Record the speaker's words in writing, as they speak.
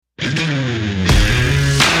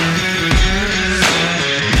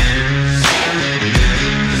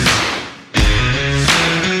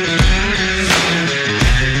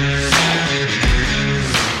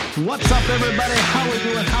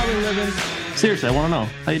Seriously, I want to know.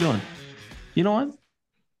 How you doing? You know what?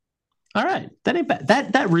 All right. That ain't bad.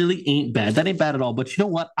 That really ain't bad. That ain't bad at all. But you know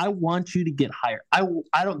what? I want you to get higher. I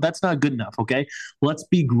don't that's not good enough, okay? Let's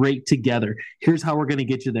be great together. Here's how we're gonna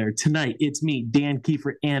get you there. Tonight, it's me, Dan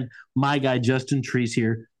Kiefer, and my guy Justin Treese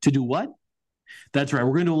here to do what? That's right.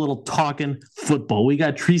 We're going to do a little talking football. We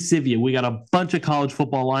got Treaseivia. We got a bunch of college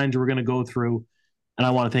football lines we're going to go through. And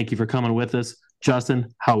I want to thank you for coming with us.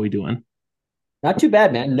 Justin, how are we doing? Not too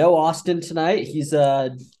bad, man. No Austin tonight. He's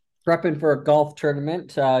prepping for a golf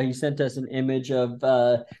tournament. He sent us an image of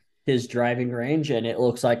his driving range, and it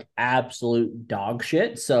looks like absolute dog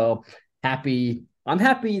shit. So happy. I'm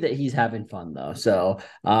happy that he's having fun though. So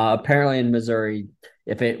apparently in Missouri,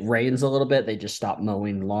 if it rains a little bit, they just stop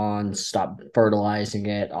mowing lawns, stop fertilizing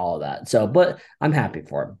it, all of that. So, but I'm happy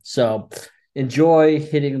for him. So enjoy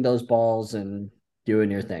hitting those balls and doing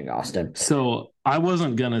your thing, Austin. So I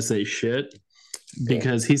wasn't going to say shit Yeah.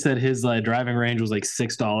 because he said his driving range was like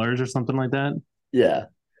 $6 or something like that. Yeah.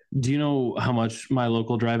 Do you know how much my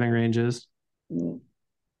local driving range is?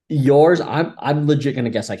 Yours, I'm legit gonna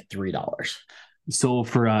guess like $3. So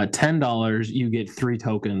for $10, you get three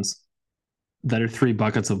tokens that are three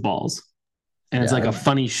buckets of balls. And it's like a Yeah.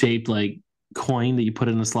 funny shaped like coin that you put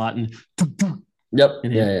in the slot and Yep.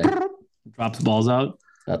 and Yeah. it Yeah. drops balls out.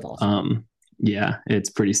 That's awesome. Yeah, it's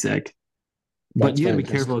pretty sick. But That's you got to be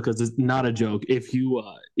fantastic. careful because it's not a joke. If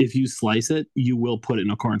you slice it, you will put it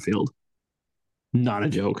in a cornfield. Not a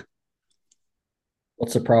joke.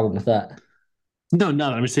 What's the problem with that? No,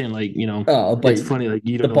 not. I'm just saying, Oh, it's but funny. Like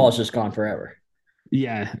you the don't. ball's just gone forever.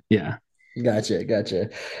 Yeah, yeah. Gotcha. Gotcha.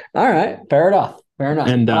 All right. Fair enough. Fair enough.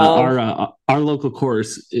 And our local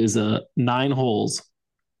course is 9 holes.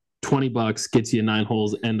 $20 gets you 9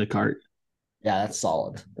 holes and the cart. Yeah, that's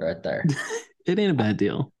solid right there. It ain't a bad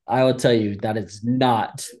deal. I will tell you that is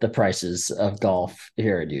not the prices of golf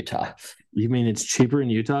here in Utah. You mean it's cheaper in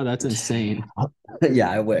Utah? That's insane. Yeah,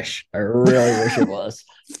 I wish. I really wish it was.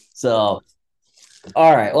 So,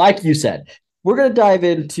 all right, like you said, we're gonna dive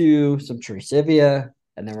into some Treaseivia,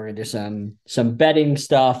 and then we're gonna do some betting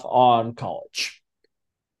stuff on college.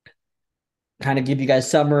 Kind of give you guys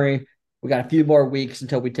summary. We got a few more weeks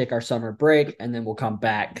until we take our summer break, and then we'll come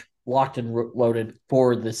back locked and loaded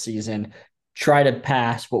for the season. Try to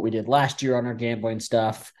pass what we did last year on our gambling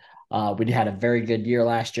stuff. We had a very good year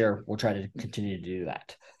last year. We'll try to continue to do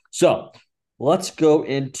that. So let's go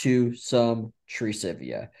into some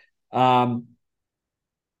Treaseivia. Um,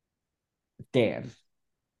 Dan,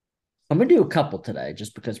 I'm gonna do a couple today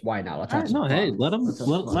just because why not? Let's All have right, some no, hey, fun. let them Let's have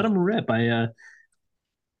some let fun. them rip. I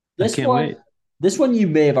This can't one, wait. this one you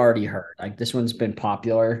may have already heard. Like this one's been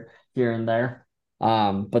popular here and there.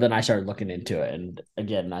 But then I started looking into it, and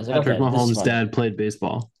again, I was like, Patrick okay, this is Mahomes' fun. dad played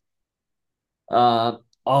baseball.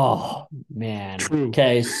 Oh man. True.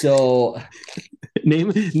 Okay, so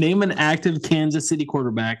Name an active Kansas City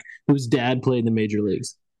quarterback whose dad played in the major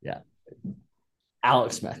leagues. yeah,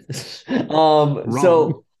 Alex Smith. Wrong.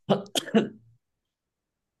 So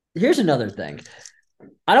here's another thing.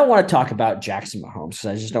 I don't want to talk about Jackson Mahomes because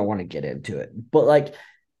I just don't want to get into it. But like,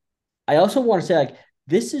 I also want to say like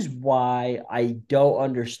this is why I don't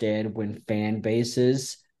understand when fan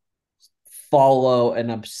bases follow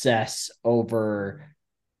and obsess over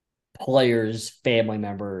players, family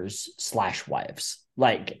members slash wives.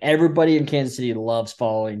 Like everybody in Kansas City loves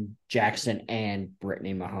following Jackson and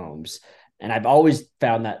Brittany Mahomes, and I've always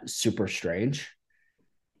found that super strange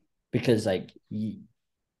because like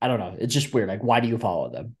I don't know, it's just weird. Like, why do you follow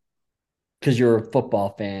them? Because you're a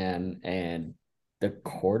football fan and the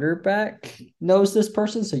quarterback knows this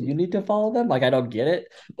person, so you need to follow them. Like, I don't get it.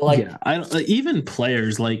 But like, Yeah, I don't, even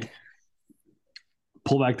players like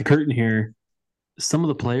pull back the curtain here. Some of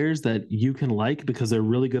the players that you can like because they're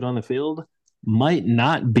really good on the field might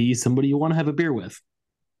not be somebody you want to have a beer with.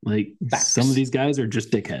 Like some of facts. these guys are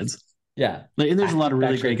just dickheads. Yeah, Like, and there's a lot of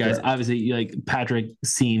really great actually guys. correct. Obviously, like Patrick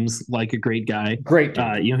seems like a great guy. Great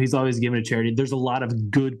dude. He's always giving to charity. There's a lot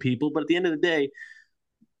of good people, but at the end of the day,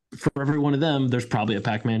 for every one of them, there's probably a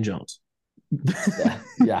Pac-Man Jones.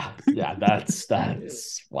 Yeah. That's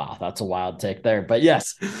wow. That's a wild take there, but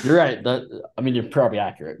yes, you're right. I mean, you're probably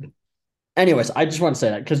accurate. Anyways, I just want to say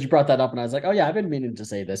that because you brought that up, and I was like, oh yeah, I've been meaning to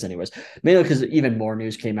say this anyways. Mainly because even more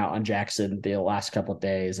news came out on Jackson the last couple of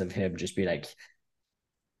days of him just be like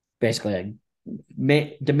basically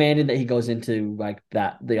like demanding that he goes into like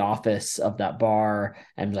that the office of that bar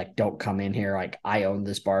and like don't come in here, like I own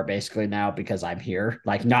this bar basically now because I'm here,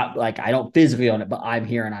 like not like I don't physically own it but I'm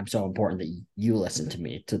here and I'm so important that you listen to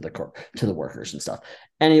me to the workers and stuff.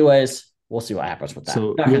 Anyways, we'll see what happens with that.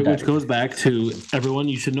 So, Not gonna dive which into goes it. back to everyone.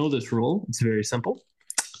 You should know this rule. It's very simple.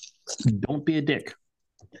 Don't be a dick.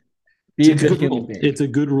 Be a good human being. It's a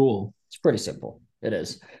good rule. It's pretty simple. It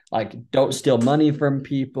is. Like, don't steal money from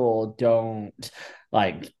people. Don't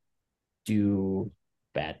like do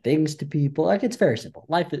bad things to people. Like, it's very simple.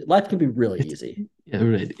 Life can be really easy. Yeah,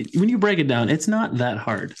 right. When you break it down, it's not that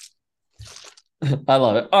hard. I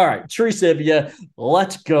love it. All right, Treaseivia,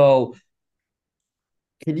 let's go.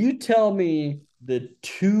 Can you tell me the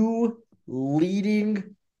two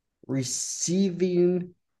leading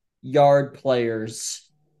receiving yard players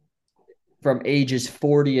from ages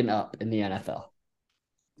 40 and up in the NFL?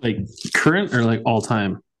 Like current or like all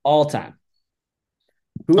time? All time.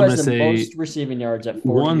 Who I'm has gonna the say most receiving yards at 40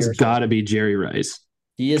 one's years got old? to be Jerry Rice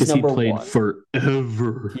He is because he number played one.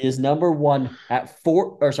 forever. He is number one at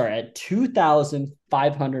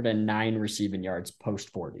 2,509 receiving yards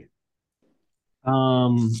post 40.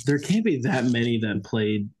 There can't be that many that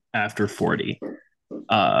played after 40.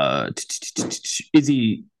 Is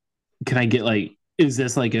he? Can I get like? Is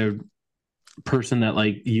this like a person that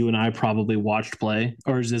like you and I probably watched play,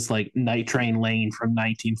 or is this like Night Train Lane from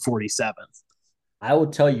 1947? I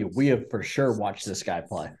will tell you, we have for sure watched this guy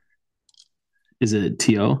play. Is it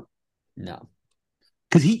To? No,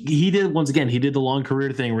 Because he did once again. He did the long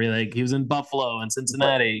career thing where he was in Buffalo and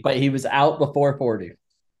Cincinnati. but he was out before 40.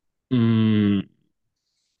 Mm,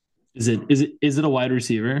 is it a wide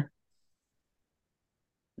receiver?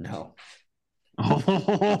 No.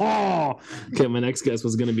 Oh, okay. My next guess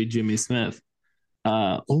was going to be Jimmy Smith.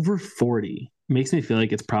 Over 40 makes me feel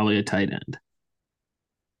like it's probably a tight end.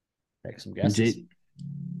 Take some guesses.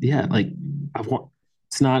 Yeah, like I want.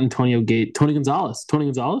 It's not Antonio Gate. Tony Gonzalez. Tony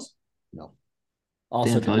Gonzalez. No.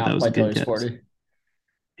 Also did not play till he's 40.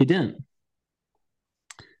 He didn't.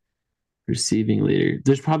 Receiving leader.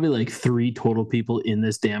 There's probably like 3 total people in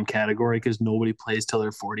this damn category because nobody plays till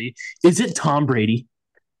they're 40. Is it Tom Brady?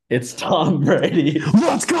 It's Tom Brady.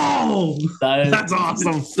 Let's go. That's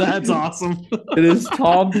awesome. That's awesome. It is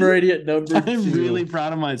Tom Brady at number 2. I'm really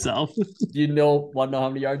proud of myself. Do you want to know how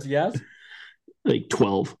many yards he has? Like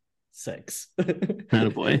 12. 6.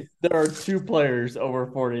 Attaboy. There are 2 players over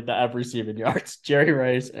 40 that have receiving yards: Jerry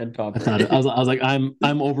Rice and Tom Brady. I was like, I'm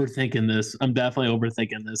overthinking this. I'm definitely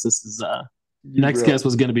overthinking this. This is next guess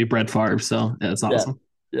was gonna be Brett Favre, so yeah, that's awesome.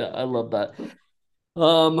 Yeah, I love that.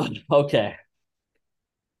 Okay.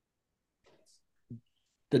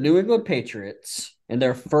 The New England Patriots in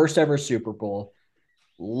their first ever Super Bowl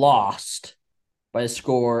lost by a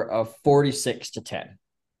score of 46-10.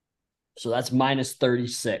 So that's minus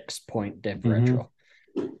 36-point differential.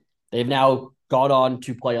 Mm-hmm. They've now gone on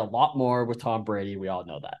to play a lot more with Tom Brady. We all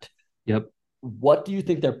know that. Yep. What do you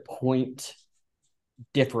think their point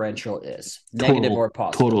differential is? Negative or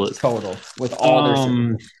positive? Total with all their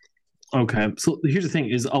Super Bowls. Okay. So here's the thing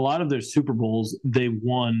is a lot of their Super Bowls, they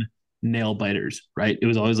won nail biters, right? It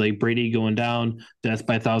was always like Brady going down, death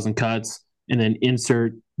by 1,000 cuts, and then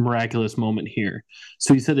insert miraculous moment here.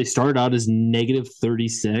 So you said they started out as negative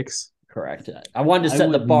 36. Correct. I wanted to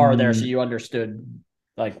set the bar there so you understood,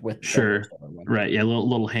 like with sure, right? Yeah, a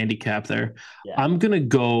little handicap there. Yeah. I'm gonna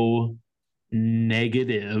go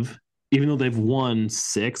negative, even though they've won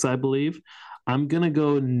 6, I believe. I'm gonna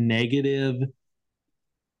go negative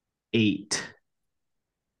 8.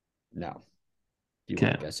 No. Do you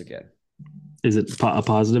want to guess again? Is it a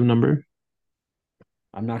positive number?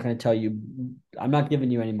 I'm not going to tell you. I'm not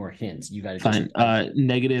giving you any more hints. You got to fine.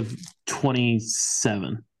 Negative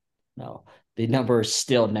 27. No, the number is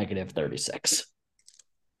still negative 36.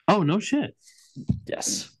 Oh, no shit.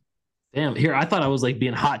 Yes. Damn. Here, I thought I was like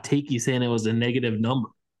being hot takey saying it was a negative number.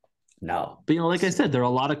 No. But, like I said, there are a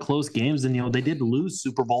lot of close games, and, they did lose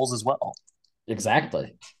Super Bowls as well.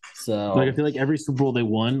 Exactly. So, I feel like every Super Bowl they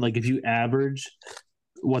won, like if you average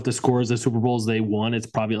what the scores of Super Bowls they won, it's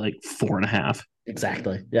probably like 4.5.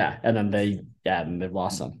 Exactly. Yeah. And then they've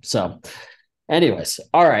lost some. So, anyways,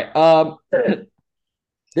 all right.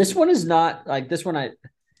 This one is not like this one.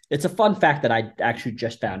 It's a fun fact that I actually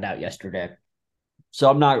just found out yesterday.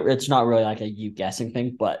 So it's not really like a you guessing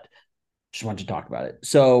thing, but just wanted to talk about it.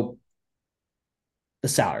 So the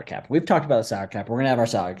salary cap. We've talked about the salary cap. We're going to have our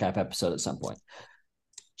salary cap episode at some point.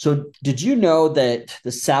 So did you know that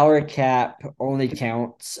the salary cap only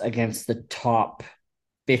counts against the top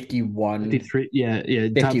 51? 53, yeah,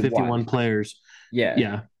 51. Top 51 players.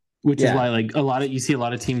 Yeah. Which is why like you see a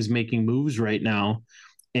lot of teams making moves right now.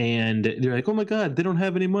 And they're like, oh my God, they don't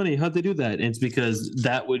have any money. How'd they do that? And it's because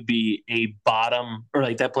that would be a bottom, or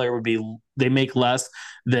like that player they make less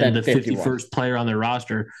than the 51st player on their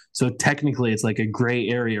roster. So technically it's like a gray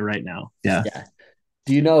area right now. Yeah.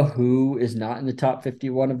 Do you know who is not in the top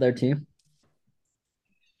 51 of their team?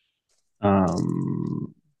 I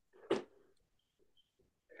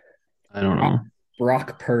don't know.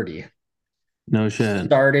 Brock Purdy. No shit.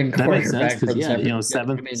 starting That makes sense quarterback for because the yeah, San I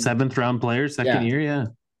seventh mean, seventh round player, second yeah, year, yeah.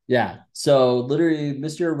 yeah. So literally,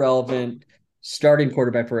 Mr. Irrelevant starting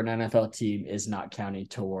quarterback for an NFL team is not counting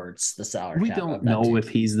towards the salary We cap don't of that know team. if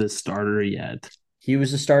he's the starter yet. He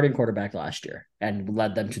was a starting quarterback last year and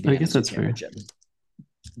led them to the I guess NFC that's fair. Championship.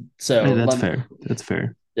 So That's fair. That's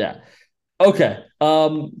fair. yeah. Okay.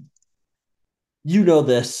 You know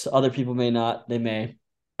this. Other people may not. They may.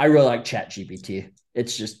 I really like Chat GPT.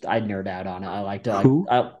 It's just I nerd out on it. I like to like Who?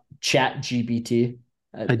 Chat GPT.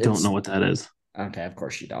 I don't know It's what that is. okay. Of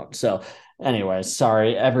course you don't. So, anyways,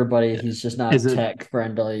 sorry everybody. He's just Is not it tech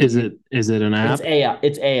friendly. is it is it an It's app? AI.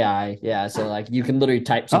 It's AI. Yeah. So like you can literally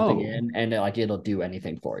type something Oh, in and like it'll do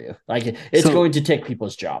anything for you. Like it's so going to take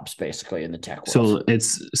people's jobs basically in the tech world.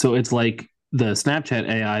 so it's like the Snapchat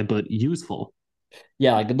AI, but useful.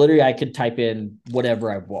 Yeah, like literally I could type in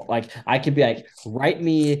whatever I want. Like I could be like, write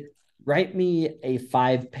me a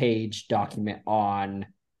 5-page document on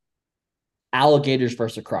alligators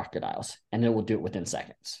versus crocodiles, and it will do it within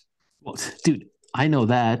seconds. Well, dude, I know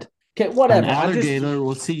that. Okay, An whatever. I'm just alligator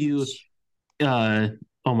will see you. Uh,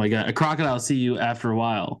 oh my god, a crocodile will see you after a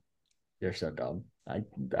while. you're so dumb.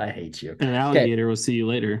 I hate you. And an Okay. alligator will see you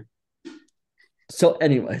later. So,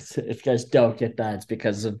 anyways, if you guys don't get that, it's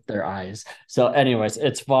because of their eyes. So, anyways,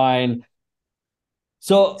 it's fine.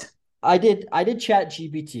 So I did chat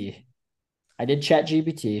GPT. I did chat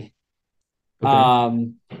GPT. Okay.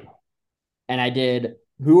 Um, and I did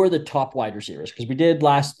who are the top wide receivers because we did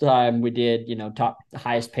last time we did top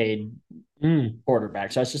highest paid Mm.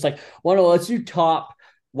 quarterback. So it's just like, well, let's do top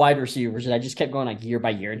wide receivers, and I just kept going like year by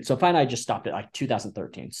year, and so finally I just stopped at like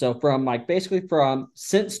 2013. So from like basically from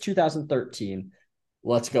since 2013,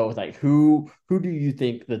 let's go with like who do you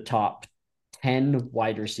think the top 10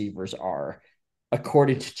 wide receivers are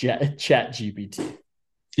according to Chat GPT?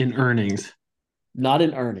 In earnings. Not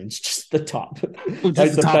in earnings, just the top, Oh, like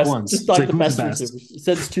just the the top best, ones. just It's like like the who's the best best? receivers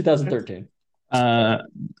since 2013. Uh,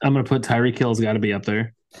 I'm gonna put Tyreek Hill's got to be up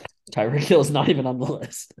there. Tyreek Hill is not even on the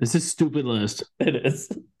list. This is a stupid list. It is.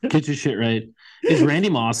 Get your shit right. Is Randy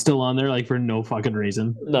Moss still on there? Like for no fucking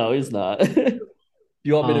reason. No, he's not. Do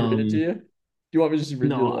you want me to read it to Um, you? Do you want me to just read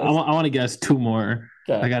you no, the I list? want I want to guess two more.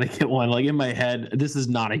 I Okay. gotta get one. Like in my head, this is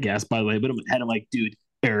not a guess by the way, but in my head, I'm like, dude,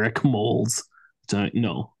 Eric Moles. So,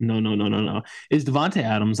 no, no, no, no, no, no. Is Devonte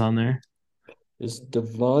Adams on there? Is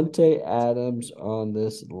Devonte Adams on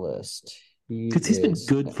this list? He Because he's been is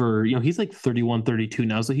good not. for he's like 31, 32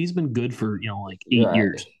 now, so he's been good for like You're 8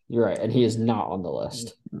 years. right. You're right. And he is not on the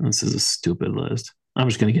list. This is a stupid list. I'm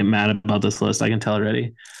just gonna get mad about this list. I can tell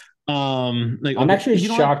already. Like I'm okay, actually you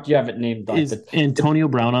know what? shocked you haven't named like Is the Antonio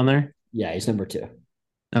Brown on there? yeah, he's number two.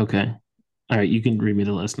 Okay. All right, you can read me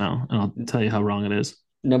the list now, and I'll tell you how wrong it is.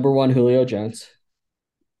 Number one, Julio Jones.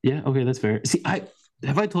 Yeah, okay, that's fair. See, I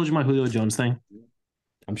told you my Julio Jones thing.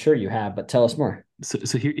 I'm sure you have, but tell us more.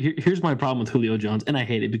 So here's my problem with Julio Jones, and I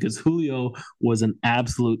hate it because Julio was an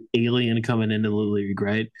absolute alien coming into the league,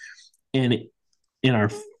 right? And in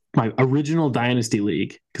my original dynasty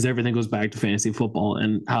league, because everything goes back to fantasy football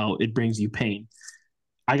and how it brings you pain.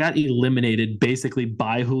 I got eliminated basically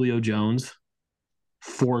by Julio Jones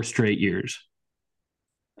 4 straight years.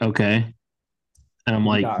 Okay. And I'm He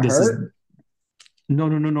like, got this is hurt. no,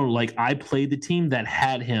 no, no, no. Like I played the team that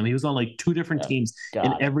had him. He was on like two different Oh, teams, and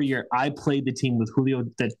got it. every year I played the team with Julio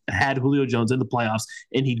that had Julio Jones in the playoffs,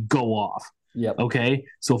 and he'd go off. Yep. Okay,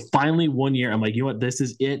 so finally one year I'm like, you know what, this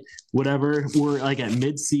is it. Whatever. We're like at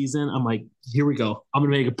mid-season. I'm like, here we go. I'm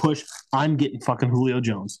gonna make a push. I'm getting fucking Julio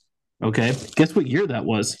Jones. Okay, guess what year that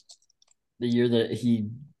was? The year that he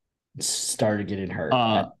started getting hurt.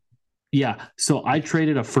 Yeah. So I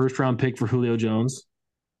traded a first round pick for Julio Jones.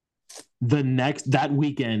 That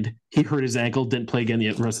weekend, he hurt his ankle, didn't play again the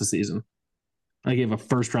rest of the season. I gave a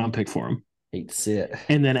first round pick for him. Hate to see it.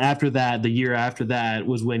 And then after that, the year after that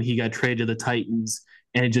was when he got traded to the Titans,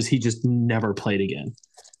 and he just never played again.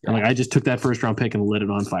 And like I just took that first round pick and lit it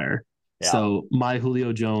on fire. Yeah. So my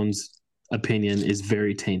Julio Jones opinion is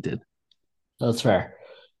very tainted. That's fair.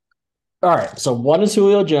 All right. So one is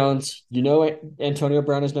Julio Jones. You know Antonio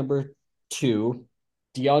Brown is number two.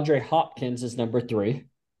 DeAndre Hopkins is number three.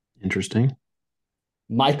 Interesting.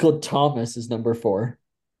 Michael Thomas is number four.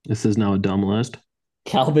 This is now a dumb list.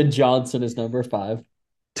 Calvin Johnson is number five.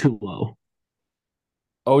 Too low.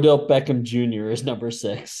 Odell Beckham Jr. is number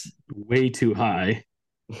six. Way too high.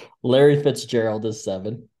 Larry Fitzgerald is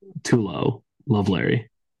seven. Too low. Love Larry.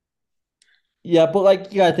 Yeah, but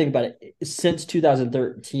like you gotta think about it. Since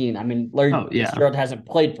 2013, I mean, Larry Fitzgerald hasn't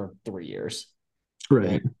played for 3 years.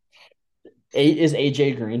 Right. Eight is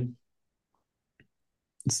AJ Green.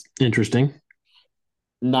 It's interesting.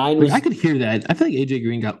 Nine Like I was could hear that. I feel like AJ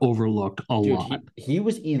Green got overlooked a dude. lot. He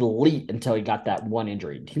was elite until he got that one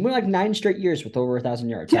injury. He went like 9 straight years with over 1,000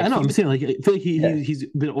 yards. Yeah, Like I know. he I'm was, saying like I feel like yeah, he's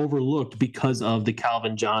been overlooked because of the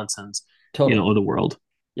Calvin Johnsons, totally. of the world.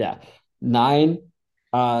 Yeah. Nine,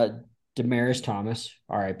 uh, Damaris Thomas,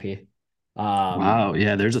 RIP. Wow.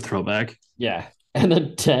 Yeah, there's a throwback. Yeah. And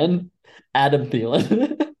then 10, Adam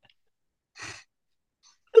Thielen.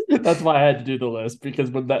 That's why I had to do the list because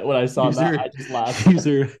when I saw that, User I just laughed.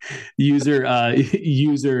 user user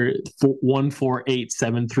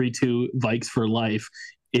 148,732 Vikes for life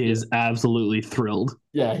Yeah. is absolutely thrilled.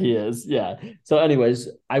 Yeah, he is. Yeah. So, anyways,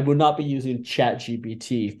 I would not be using Chat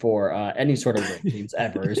GPT for any sort of rankings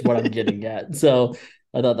ever, is what I'm getting at. So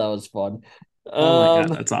I thought that was fun. Oh my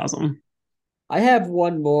god, Um, that's awesome. I have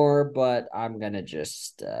one more, but I'm gonna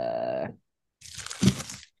just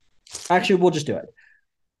actually we'll just do it.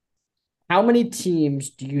 How many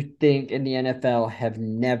teams do you think in the NFL have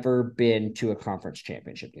never been to a conference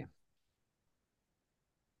championship game?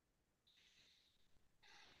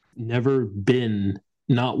 Never been,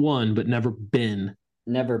 not one, but never been.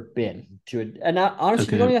 Never been to it. And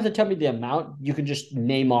honestly, you don't Okay. even have to tell me the amount. You can just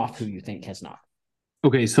name off who you think has not.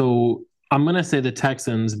 Okay, so I'm gonna say the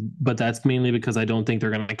Texans, but that's mainly because I don't think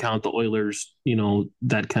they're gonna count the Oilers,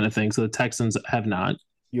 that kind of thing. So the Texans have not.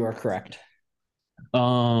 You are correct.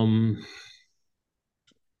 Um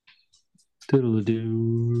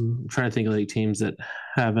I'm trying to think of like teams that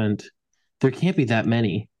haven't. There can't be that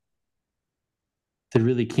many. They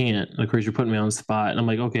really can't. Of course, you're putting me on the spot, and I'm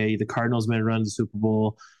like, okay, the Cardinals made a run to the Super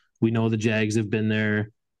Bowl. We know the Jags have been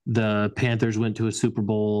there. The Panthers went to a Super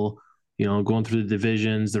Bowl. Going through the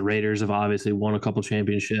divisions, the Raiders have obviously won a couple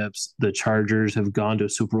championships. The Chargers have gone to a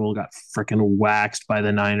Super Bowl, got freaking waxed by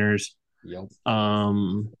the Niners. Yep.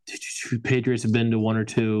 Patriots have been to one or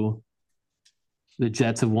two. The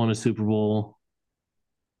Jets have won a Super Bowl.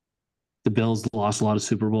 The Bills lost a lot of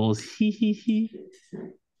Super Bowls.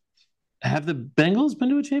 Have the Bengals been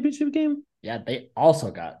to a championship game? Yeah, they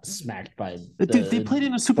also got smacked by They the played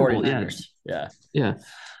in a Super Bowl. Yeah, 49ers. Yeah. yeah.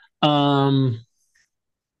 Um,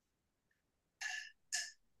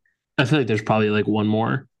 I feel like there's probably like one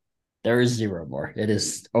more. There is zero more. It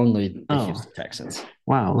is only the Oh, Houston Texans.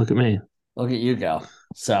 wow! Look at me. Look at you go.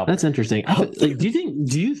 So, That's interesting. Do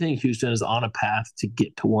you think Houston is on a path to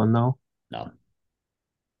get to one though? no.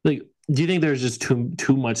 Like, do you think there's just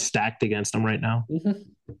too much stacked against them right now? Mhm.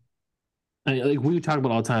 I mean, like we talk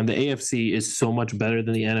about all the time, the AFC is so much better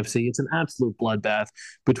than the NFC. It's an absolute bloodbath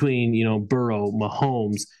between Burrow,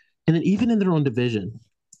 Mahomes, and then even in their own division.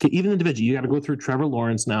 Okay, even in the division, you got to go through Trevor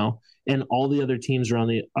Lawrence now, and all the other teams are on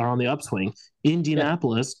the upswing. Yeah,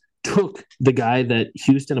 Indianapolis took the guy that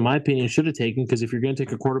Houston, in my opinion, should have taken because if you're going to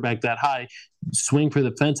take a quarterback that high, swing for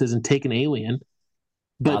the fences and take an alien.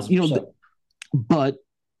 But 1,000%. but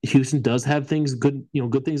Houston does have things good,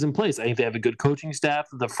 good things in place. I think they have a good coaching staff.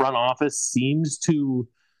 The front office seems to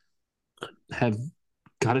have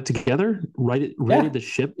got it together, Yeah, righted the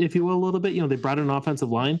ship, if you will, a little bit. They brought in an offensive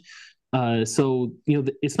line. So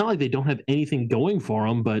it's not like they don't have anything going for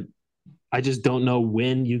them, but I just don't know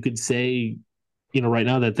when you could say, right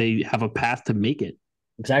now that they have a path to make it.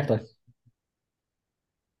 exactly.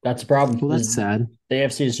 That's the problem. Well, that's sad. The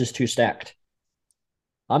AFC is just too stacked.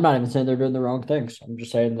 I'm not even saying they're doing the wrong things. I'm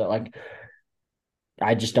just saying that like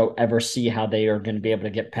I just don't ever see how they are going to be able to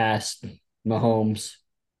get past Mahomes,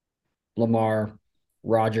 Lamar,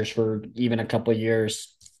 Rodgers for even a couple of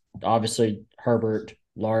years. Obviously, Herbert,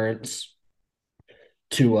 Lawrence,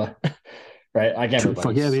 Tua, right? Like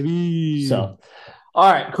Fuck yeah, everybody's. baby. So,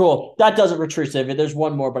 all right, cool. That doesn't retrieve it. There's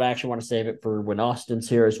one more, but I actually want to save it for when Austin's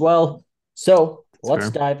here as well. So That's let's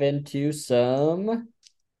fair. dive into some maybe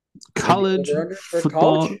College over under for football.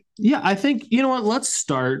 college. Yeah, I think you know what. Let's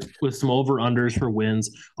start with some over unders for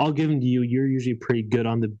wins. I'll give them to you. You're usually pretty good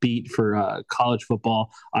on the beat for college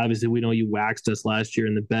football. Obviously, we know you waxed us last year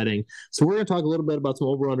in the betting, so we're going to talk a little bit about some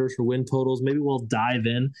over unders for win totals. Maybe we'll dive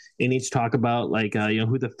in and each talk about like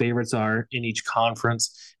who the favorites are in each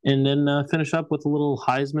conference, and then finish up with a little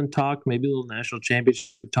Heisman talk, maybe a little national championship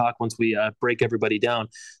talk once we break everybody down.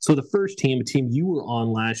 So the first team, a team you were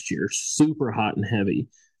on last year, super hot and heavy,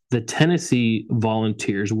 the Tennessee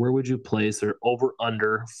Volunteers, where would you place their over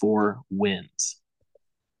under for wins?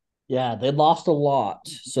 Yeah, they lost a lot.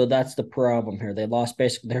 So that's the problem here. They lost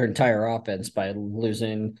basically their entire offense by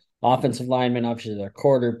losing offensive linemen, obviously their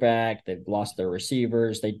quarterback. They've lost their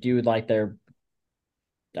receivers. They do like their,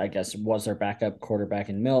 I guess, was their backup quarterback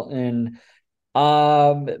in Milton.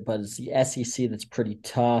 But it's the SEC that's pretty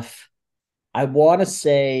tough. I want to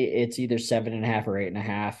say it's either 7.5 or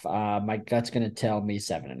 8.5. My gut's gonna tell me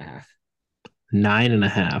 7.5.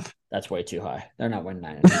 9.5. That's way too high. They're not winning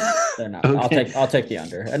 9.5. They're not. Okay. I'll take the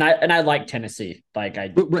under. And I like Tennessee. Like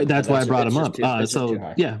I Right, that's why I brought it's him just up. too it's just too So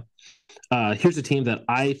high. yeah, here's a team that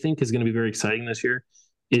I think is going to be very exciting this year.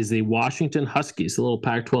 Is the Washington Huskies, a little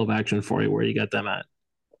Pac-12 action for you. Where you got them at?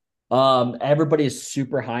 Everybody is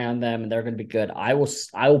super high on them, and they're going to be good. I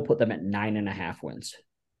will put them at 9.5 wins.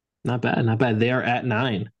 Not bad, not bad. They are at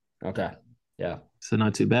 9, Okay. Yeah. so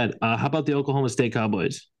not too bad. How about the Oklahoma State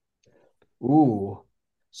Cowboys? Ooh.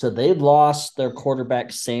 So they lost their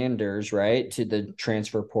quarterback Sanders, right, to the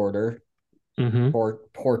transfer porter Mm-hmm. or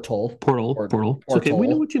portal. Portal. It's okay. We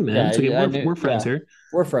know Portal. what you meant. Yeah, It's okay. I We're knew. friends Yeah, here.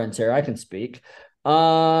 we're friends here. I can speak.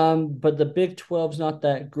 But the Big 12's not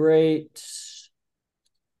that great.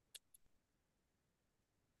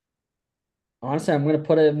 Honestly, I'm gonna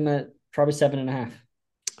put him at probably 7.5.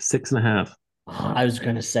 6.5. I was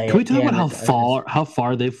gonna say Can we it. talk about Damn it. how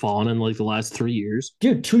far they've fallen in like the last 3 years?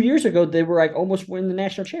 Dude, 2 years ago they were like almost winning the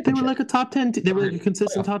national They were championship. like a top 10. They were like a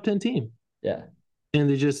consistent Playoff. top 10 team, Yeah. and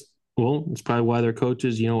they just it's probably why their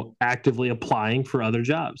coaches actively applying for other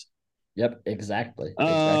jobs. Yep. Exactly.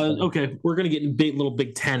 Okay, we're gonna get in little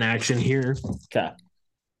Big Ten action here. Okay.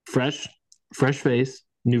 Fresh face,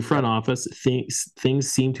 new front office. Things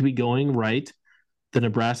seem to be going right. The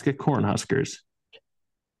Nebraska Cornhuskers.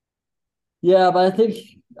 Yeah, but I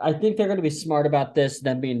think they're going to be smart about this,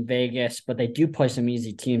 them being Vegas, but they do play some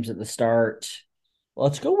easy teams at the start.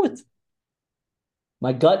 Let's go with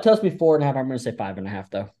my gut tells me 4.5. I'm going to say 5.5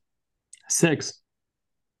 though. 6.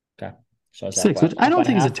 Okay, so it's 6, which I up by don't a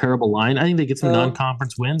think is a half. terrible line. I think they get some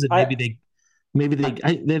non-conference wins, and I they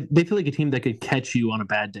feel like a team that could catch you on a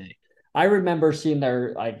bad day. I remember seeing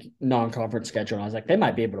their like non-conference schedule, and I was like, they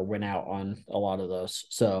might be able to win out on a lot of those.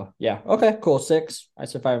 So yeah, okay, cool. 6. I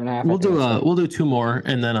said 5.5. We'll do 2 more,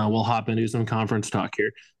 and then we'll hop into some conference talk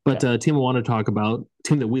here. But team I want to talk about,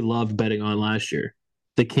 team that we loved betting on last year,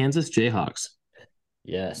 the Kansas Jayhawks.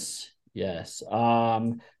 Yes.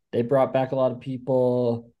 They brought back a lot of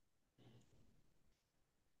people,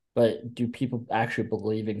 but do people actually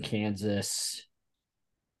believe in Kansas?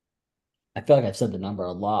 I feel like I've said the number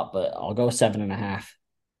a lot, but I'll go 7.5.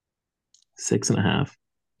 6.5.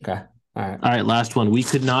 Okay. All right. All right, last one. We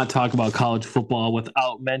could not talk about college football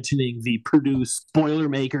without mentioning the Purdue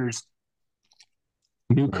Spoilermakers.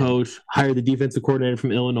 New coach, hired the defensive coordinator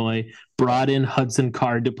from Illinois, brought in Hudson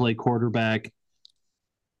Card to play quarterback,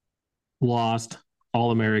 lost,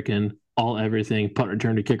 All-American, all everything, punt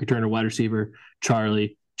returner, kick returner, wide receiver,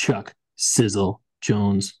 Charlie, Chuck, Sizzle,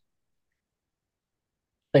 Jones.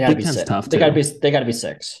 They gotta be six. Tough they gotta be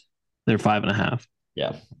 6. They're 5.5.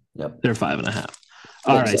 Yeah. Yep. They're 5.5.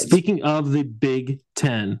 All right. Speaking of the Big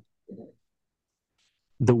Ten,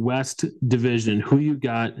 the West Division, who you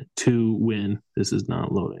got to win? This is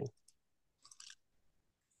not loading.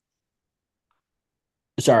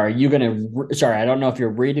 Sorry, I don't know if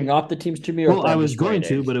you're reading off the teams to me or. Well, I was going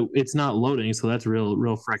to, but it's not loading, so that's real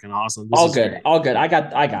freaking awesome. All good. I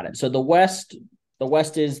got it. So the West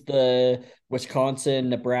is the Wisconsin,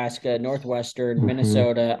 Nebraska, Northwestern,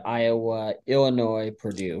 Minnesota, Iowa, Illinois,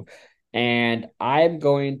 Purdue. And I'm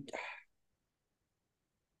going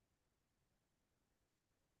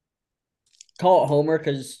call it homer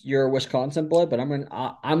because you're a Wisconsin blood, but I'm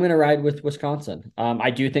gonna ride with Wisconsin.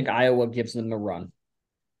 I do think Iowa gives them a run.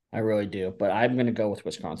 I really do, but I'm gonna go with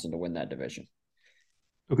Wisconsin to win that division.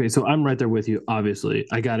 Okay, so I'm right there with you. Obviously,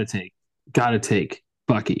 I gotta take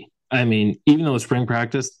Bucky. I mean, even though spring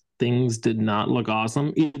practice things did not look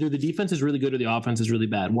awesome, either the defense is really good or the offense is really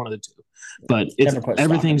bad, one of the two. But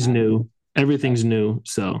everything's new. Everything's new.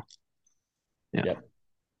 So yeah. Yep.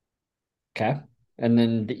 Okay. And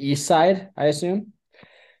then the east side, I assume.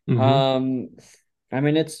 Mm-hmm. I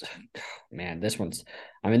mean, this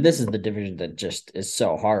is the division that just is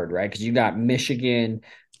so hard, right? Because you got Michigan,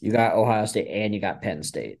 you got Ohio State, and you got Penn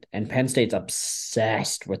State. And Penn State's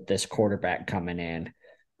obsessed with this quarterback coming in.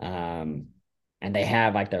 And they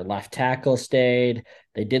have like their left tackle stayed.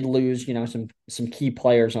 They did lose, some key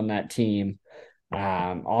players on that team,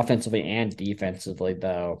 offensively and defensively,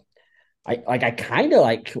 though. I kind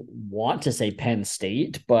of want to say Penn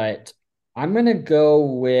State, but I'm gonna go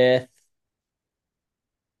with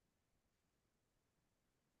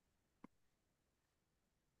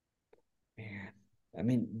I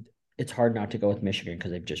mean, it's hard not to go with Michigan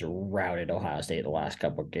because they've just routed Ohio State the last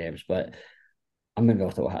couple of games, but I'm gonna go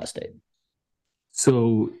with Ohio State.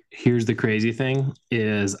 So here's the crazy thing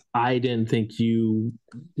is I didn't think you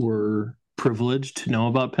were privileged to know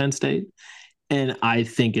about Penn State. And I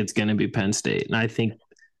think it's going to be Penn State. And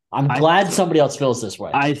I'm glad somebody else feels this way.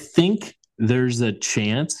 I think there's a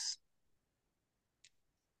chance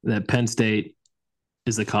that Penn State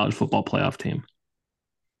is a college football playoff team.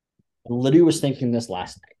 literally was thinking this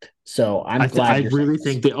last night. So I'm I glad you're saying really this.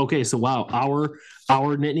 think that okay, so wow, our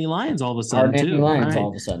Nittany Lions all of a Our sudden Nittany too. All Lions right. all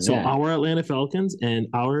of a sudden, So yeah. our Atlanta Falcons and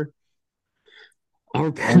our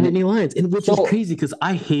And Nittany Lions, and which is so crazy because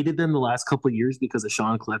I hated them the last couple of years because of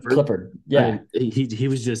Sean Clifford. Clifford, yeah. He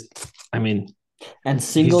was just, I mean, And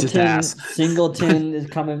he's just ass. Singleton is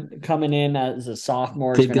coming in as a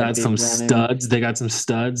sophomore. Is They've going to got be some running. studs. They got some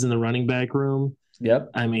studs in the running back room.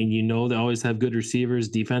 Yep. I mean, they always have good receivers.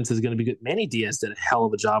 Defense is going to be good. Manny Diaz did a hell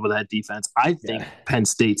of a job with that defense. I Yeah. think Penn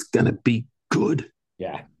State's going to be good.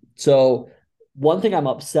 Yeah. So one thing I'm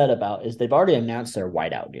upset about is they've already announced their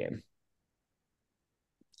whiteout game.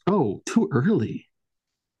 Oh, too early.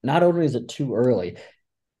 Not only is it too early,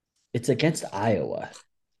 it's against Iowa.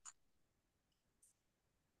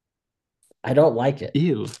 I don't like it.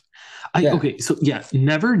 Ew. Yeah. Okay, so yeah,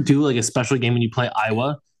 never do like a special game when you play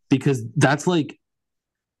Iowa because that's like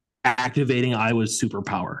activating Iowa's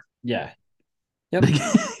superpower. Yeah. Like, Yep.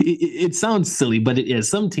 it sounds silly, but it is.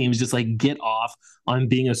 Some teams just like get off on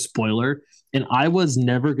being a spoiler, and Iowa's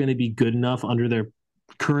never going to be good enough under their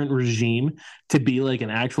current regime to be like an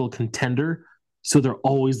actual contender. So they're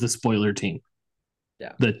always the spoiler team,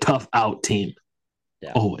 Yeah. the tough out team,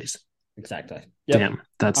 Yeah. always. Exactly. Yep. Damn,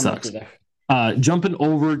 that I'm with you sucks. there. Jumping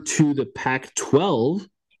over to the Pac-12,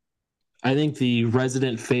 I think the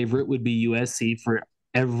resident favorite would be USC for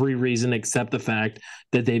every reason except the fact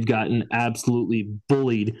that they've gotten absolutely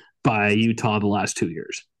bullied by Utah the last 2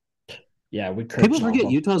 years. Yeah, we People cringed off forget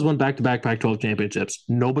them. Utah's won back-to-back Pac-12 championships.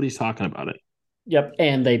 Nobody's talking about it. Yep.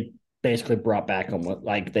 And they basically brought back them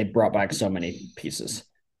like they brought back so many pieces.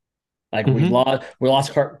 Like Mm-hmm. we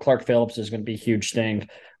lost Clark Phillips is going to be a huge thing.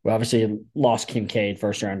 We obviously lost Kincaid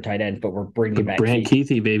first round tight end, but we're bringing But back Brant Keith.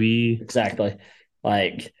 Keithy, baby. Exactly.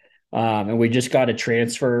 Like, and we just got a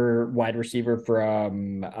transfer wide receiver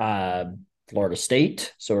from Florida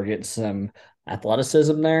State, so we're getting some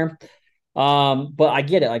athleticism there. But I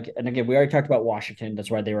get it. Like, and again, we already talked about Washington. That's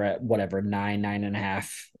why they were at whatever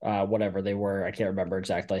 9.5, whatever they were. I can't remember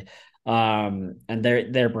exactly. And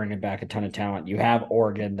they're bringing back a ton of talent. You have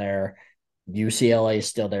Oregon there. UCLA is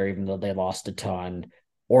still there, even though they lost a ton.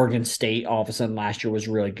 Oregon State all of a sudden last year was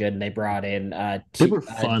really good, and they brought in They were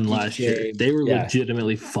fun last year. DJ. They were Yeah.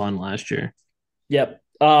 legitimately fun last year. Yep.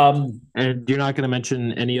 And you're not going to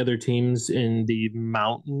mention any other teams in the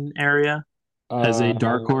mountain area as a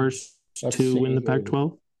dark Uh, horse let's to win see the here.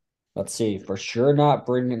 Pac-12? Let's see. For sure, not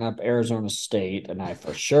bringing up Arizona State, and I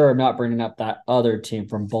for sure am not bringing up that other team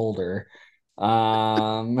from Boulder.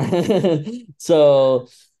 Um, so,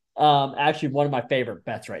 actually, one of my favorite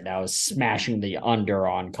bets right now is smashing the under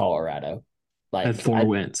on Colorado. At Like, 4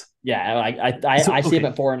 wins. yeah, So, I see him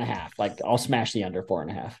okay, at 4.5. Like, I'll smash the under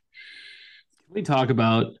 4.5. we talk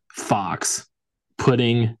about Fox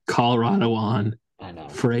putting Colorado on I know.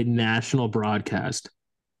 for a national broadcast.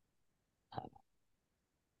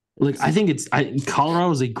 Like I think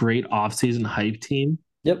Colorado is a great offseason hype team.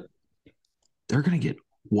 Yep. They're gonna get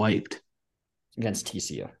wiped. Against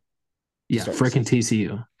TCU. Yeah, freaking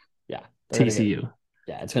TCU. Yeah. TCU.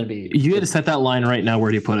 Yeah, it's gonna be. You had to set that line right now.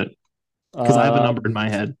 Where do you put it? Because I have a number in my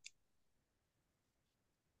head.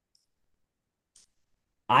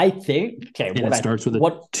 I think okay. And it starts with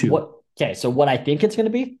a 2. What? Okay, so what I think it's going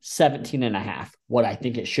to be 17.5. What I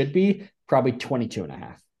think it should be probably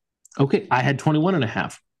 22.5. Okay, I had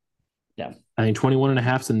 21.5. Yeah, I think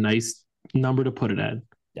 21.5 is a nice number to put it at.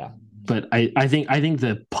 yeah. But I think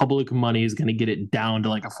the public money is going to get it down to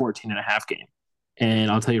like a 14.5 game. And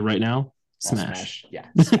I'll tell you right now, smash. Yeah,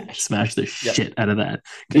 smash. Smash the shit out of that.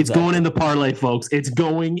 Exactly. It's going in the parlay, folks. It's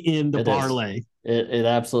going in the parlay. It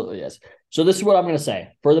absolutely is. So this is what I'm going to say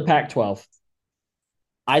for the Pac-12.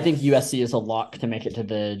 I think USC is a lock to make it to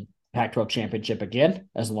the Pac-12 championship again,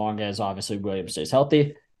 as long as obviously Williams stays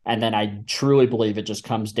healthy. And then I truly believe it just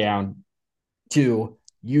comes down to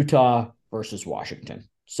Utah versus Washington.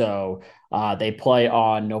 So they play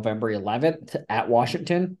on November 11th at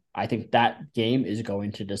Washington. I think that game is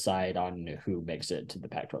going to decide on who makes it to the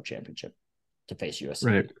Pac-12 championship to face USC.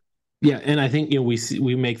 Right. Yeah, and I think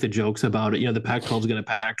we make the jokes about it. The Pac-12 is going to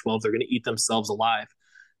Pac-12. They're going to eat themselves alive,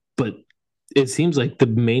 but it seems like the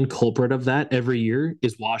main culprit of that every year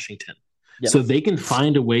is Washington. Yep. So they can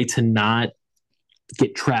find a way to not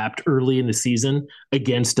get trapped early in the season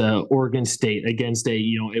against a Oregon State, against a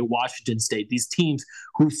Washington State. These teams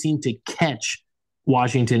who seem to catch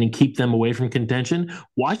Washington and keep them away from contention.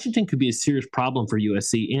 Washington could be a serious problem for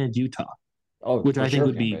USC and Utah. Which I think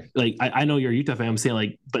would be like, I know you're a Utah fan. I'm saying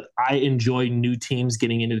like, but I enjoy new teams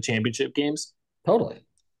getting into the championship games. Totally.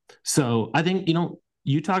 So I think,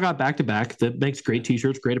 Utah got back-to-back. That makes great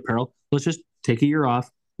t-shirts, great apparel. Let's just take a year off,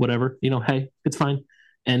 whatever. Hey, it's fine.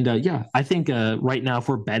 And yeah, I think right now if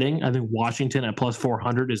we're betting, I think Washington at plus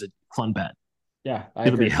 400 is a fun bet. Yeah, I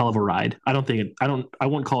It'll be a agree. hell of a ride. I don't think it, I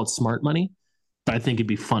wouldn't call it smart money, but I think it'd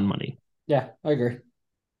be fun money. Yeah, I agree.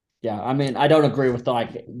 Yeah, I mean, I don't agree with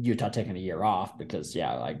like Utah taking a year off because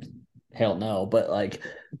yeah, like hell no, but like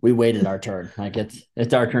we waited our turn. Like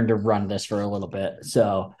it's our turn to run this for a little bit.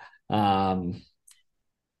 So, um,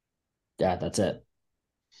 yeah, that's it.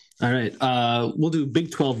 All right. We'll do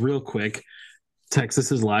Big 12 real quick.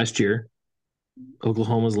 Texas is last year.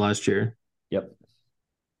 Oklahoma's last year. Yep.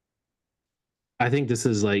 I think this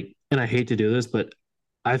is like, and I hate to do this, but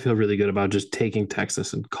I feel really good about just taking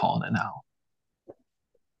Texas and calling it now.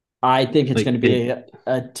 I think it's Like going to it, be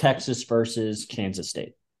a Texas versus Kansas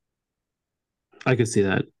State. I could see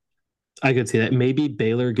that. I could see that. Maybe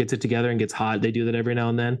Baylor gets it together and gets hot. They do that every now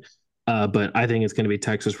and then. But I think it's going to be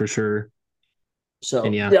Texas for sure. And So,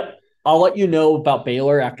 yeah, yep. I'll let you know about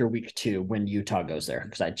Baylor after week 2 when Utah goes there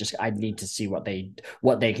because I need to see what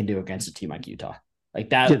they can do against a team like Utah. Like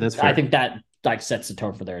yeah, that, that's I fair. think that like sets the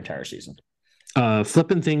tone for their entire season.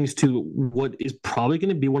 Flipping things to what is probably going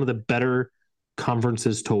to be one of the better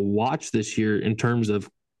conferences to watch this year in terms of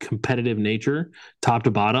competitive nature, top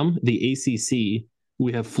to bottom. The ACC,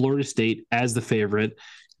 we have Florida State as the favorite.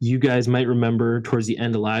 You guys might remember towards the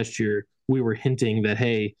end of last year, we were hinting that,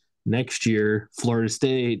 hey, next year, Florida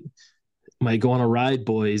State might go on a ride,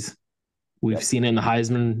 boys. We've Yep. seen it in the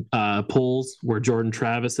Heisman polls where Jordan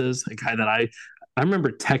Travis is a guy that I remember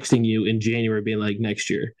texting you in January being like, next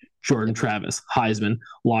year, Jordan Yep. Travis, Heisman,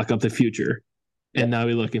 lock up the future. And Yep. now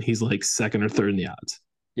we look and he's like second or third in the odds.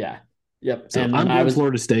 Yeah. Yep. So And then I'm I going was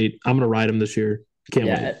Florida State. I'm going to ride him this year. Can't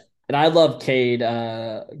wait. yeah, and I love Cade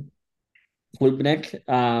Klubnik,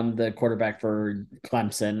 the quarterback for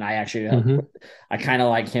Clemson. Mm-hmm. I kind of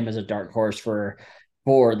like him as a dark horse for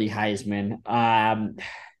the Heisman.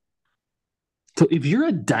 So if you're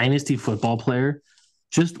a dynasty football player,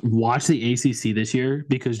 just watch the ACC this year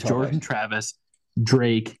because Totally. Jordan Travis,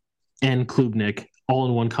 Drake, and Klubnik all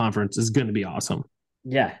in one conference is going to be awesome.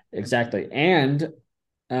 Yeah, exactly. And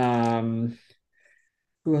um,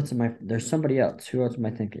 who else am I? There's somebody else. Who else am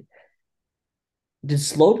I thinking? Did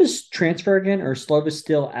Slovis transfer again, or Slovis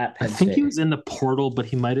still at I Penn think he State? was in the portal, but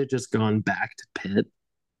he might have just gone back to Pitt.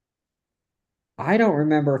 I don't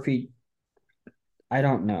remember if he. I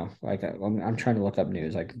don't know. Like I'm trying to look up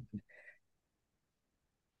news. Like,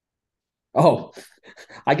 oh,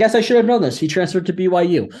 I guess I should have known this. He transferred to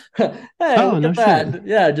BYU. Hey, Oh, look no at shit. that.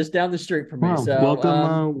 Yeah, just down the street from me. Wow.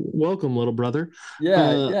 So, Welcome, little brother.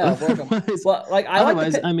 yeah, welcome. Otherwise, Well, like I like the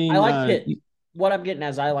otherwise, Pitt. I I mean, like Pitt. What I'm getting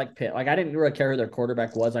as I like Pitt. Like I didn't really care who their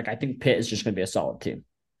quarterback was. Like I think Pitt is just going to be a solid team.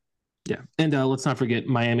 yeah. And let's not forget,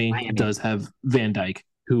 Miami Miami. does have Van Dyke,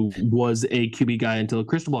 who was a QB guy until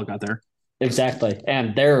Cristobal got there. Exactly.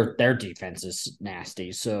 And their defense is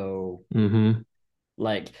nasty. So Mm-hmm.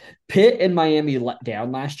 like Pitt and Miami let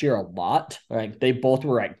down last year a lot. Like they both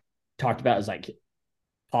were like talked about as like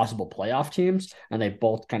possible playoff teams, and they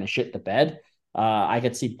both kind of shit the bed. I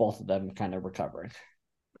could see both of them kind of recovering.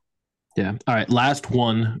 Yeah. All right. Last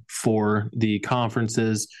one for the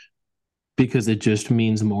conferences because it just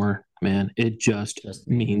means more, man. It just Just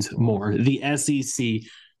means means more. more. The SEC,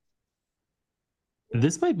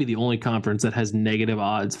 this might be the only conference that has negative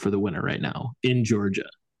odds for the winner right now in Georgia.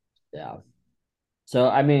 Yeah. So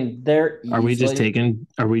I mean, they're Are we just easily taking?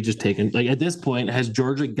 Are we just taking? Like at this point, has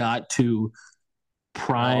Georgia got to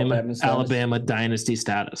prime Alabama status. Alabama dynasty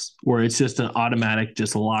status, where it's just an automatic,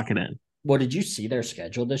 just lock it in? Well, did you see their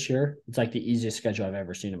schedule this year? It's like the easiest schedule I've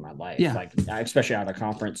ever seen in my life. Yeah, Like especially out of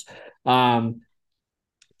conference. Um,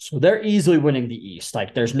 so they're easily winning the East.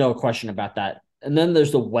 Like there's no question about that. And then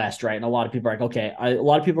there's the West, right? And a lot of people are like, okay, a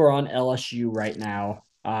lot of people are on LSU right now.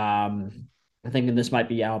 I'm thinking this might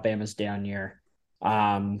be Alabama's down year.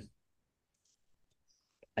 Um,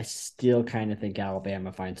 I still kind of think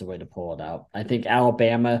Alabama finds a way to pull it out. I think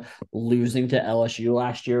Alabama losing to LSU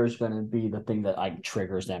last year is going to be the thing that like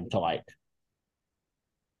triggers them to like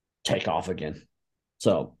take off again.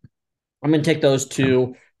 So I'm going to take those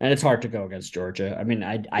two, and it's hard to go against Georgia. I mean,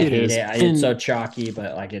 I it hate is, it. It's so and chalky,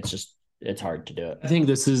 but like it's hard to do it. I think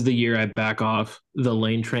this is the year I back off the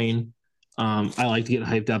Lane train. I like to get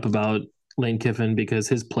hyped up about Lane Kiffin because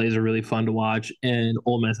his plays are really fun to watch, and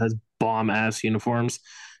Ole Miss has bomb ass uniforms.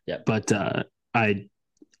 Yep. But I,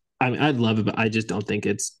 I mean, I'd love it, but I just don't think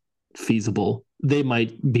it's feasible. They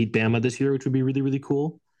might beat Bama this year, which would be really, really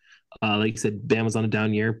cool. Like you said, Bama's on a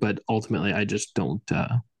down year, but ultimately, I just don't.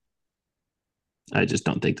 I just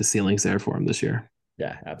don't think the ceiling's there for him this year.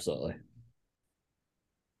 Yeah, absolutely.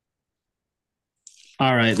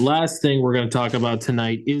 All right, last thing we're going to talk about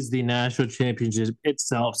tonight is the national championship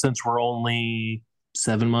itself. Since we're only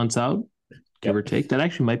 7 months out, give or Yep. take. That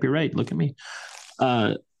actually might be right. Look at me.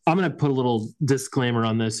 I'm going to put a little disclaimer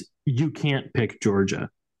on this. You can't pick Georgia.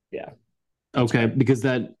 Yeah. Okay, because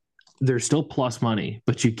they're still plus money,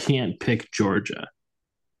 but you can't pick Georgia.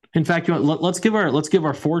 In fact, let's give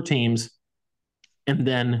our 4 teams and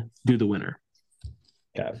then do the winner.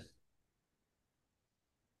 Okay.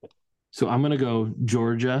 So I'm gonna go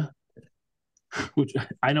Georgia, which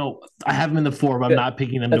I know I have them in the 4, but I'm not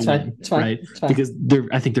picking them That's to fine. win, It's fine. right? It's fine. Because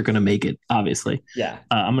I think they're gonna make it. Obviously, Yeah.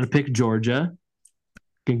 I'm gonna pick Georgia.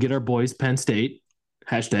 Can get our boys Penn State.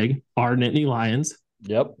 Hashtag our Nittany Lions.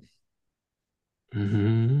 Yep.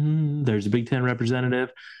 There's a Big Ten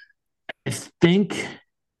representative. I think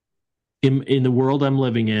in the world I'm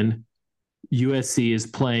living in, USC is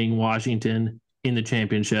playing Washington in the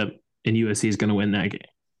championship, and USC is going to win that game.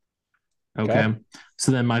 Okay.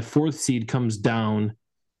 So then my 4th seed comes down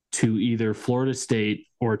to either Florida State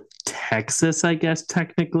or Texas, I guess,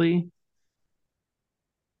 technically.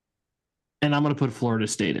 And I'm going to put Florida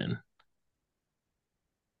State in.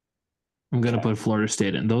 I'm going to put Florida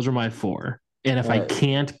State in. Those are my 4. And if I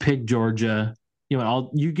can't pick Georgia,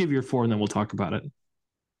 you give your 4 and then we'll talk about it.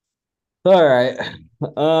 All right.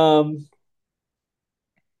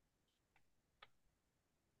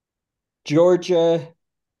 Georgia.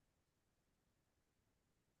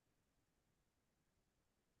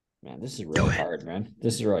 Man, this is really hard, man.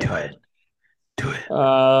 This is really hard. Do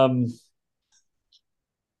it.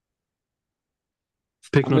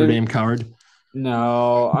 Pick Notre Dame, coward.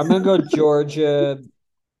 No, I'm gonna go Georgia.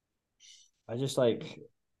 I just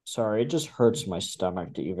sorry, it just hurts my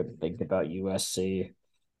stomach to even think about USC.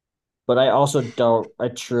 But I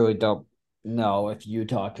truly don't know if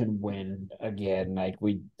Utah can win again.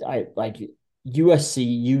 USC,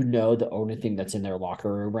 the only thing that's in their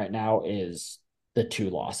locker room right now is the 2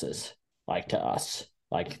 losses, to us.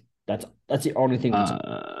 That's the only thing that's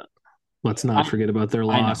let's not forget about their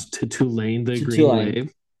loss to Tulane, the Green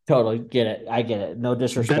Wave. Totally get it. I get it. No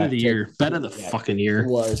disrespect. Bet of the year. Bet of the fucking year. It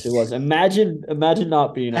was. Imagine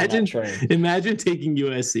not being on that train. Imagine taking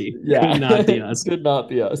USC. Yeah. Could not be us. Could not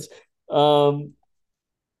be us. And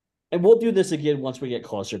we'll do this again once we get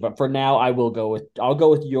closer. But for now, I'll go with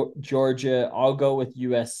Georgia. I'll go with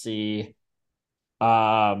USC.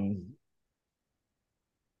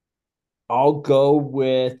 I'll go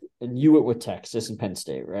with, and you went with Texas and Penn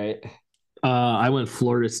State, right? I went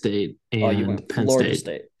Florida State and you went Penn Florida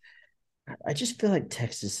State. I just feel like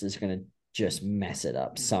Texas is going to just mess it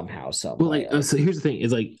up somehow, Well, so here's the thing: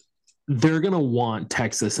 is they're going to want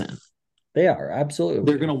Texas in. They are absolutely.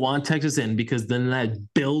 They're going to want Texas in because then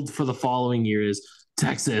that build for the following year is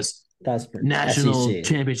Texas. That's national SEC.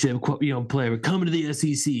 Championship, player coming to the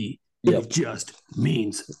SEC. Yep. It just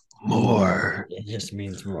means more. It just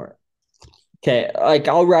means more. Okay,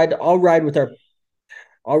 I'll ride with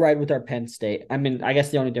our Penn State. I mean, I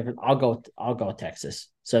guess the only difference I'll go with Texas.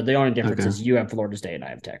 So the only difference is you have Florida State and I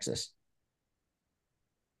have Texas.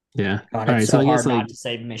 Yeah. God, it's so hard not to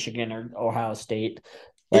say Michigan or Ohio State.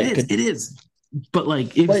 It is. But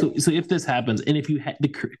if this happens, and if you the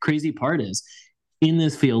crazy part is in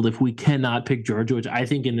this field, if we cannot pick Georgia, which I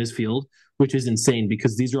think in this field, which is insane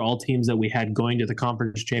because these are all teams that we had going to the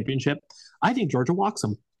conference championship, I think Georgia walks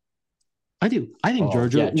them. I do. I think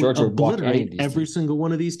Georgia would obliterate every single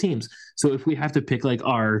one of these teams. So if we have to pick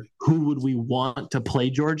who would we want to play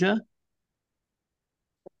Georgia?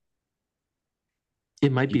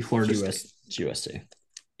 It might be Florida State. It's USC.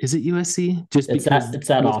 Is it USC? Just it's because it's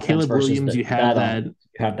that with Caleb Williams, you have that. You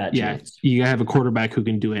have that chance. You have a quarterback who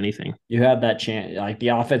can do anything. You have that chance. The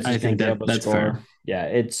offense is going to be able to score. Fair.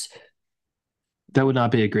 Yeah, that would not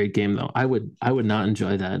be a great game though. I would not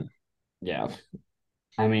enjoy that. Yeah.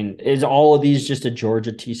 I mean, is all of these just a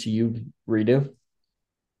Georgia TCU redo?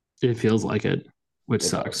 It feels like it, which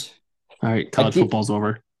sucks. All right, college football's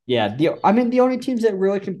over. Yeah, the only teams that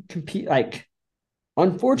really can compete,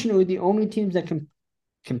 unfortunately, the only teams that can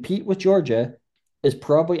compete with Georgia is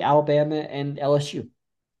probably Alabama and LSU.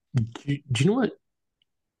 Do you know what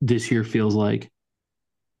this year feels like?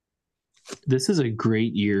 This is a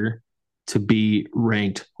great year to be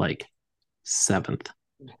ranked 7th.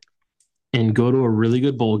 And go to a really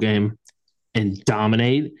good bowl game and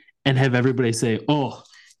dominate and have everybody say, oh,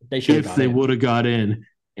 if they would have got in.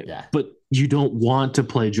 Yeah. But you don't want to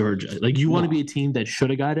play Georgia. You want to be a team that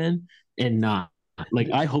should have got in and not.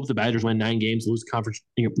 I hope the Badgers win 9 games,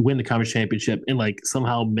 win the conference championship, and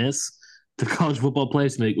somehow miss the college football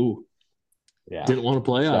playoffs and ooh, didn't want to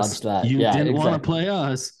play us. You didn't want to play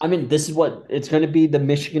us. I mean, this is what it's going to be, the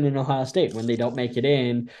Michigan and Ohio State when they don't make it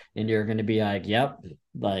in, and you're going to be yep,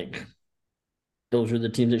 those were the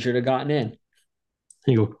teams that should have gotten in.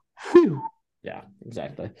 You go, whew. Yeah,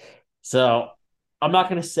 exactly. So I'm not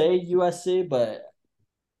going to say USC, but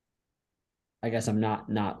I guess I'm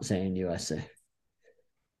not saying USC.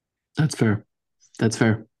 That's fair. That's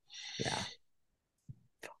fair. Yeah.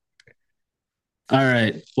 All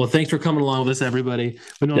right. Well, thanks for coming along with us, everybody.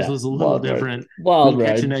 We know this Yeah. was a little Wild ride. different. Wild We'll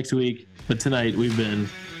catch you ride. next week. But tonight we've been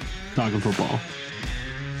talking football.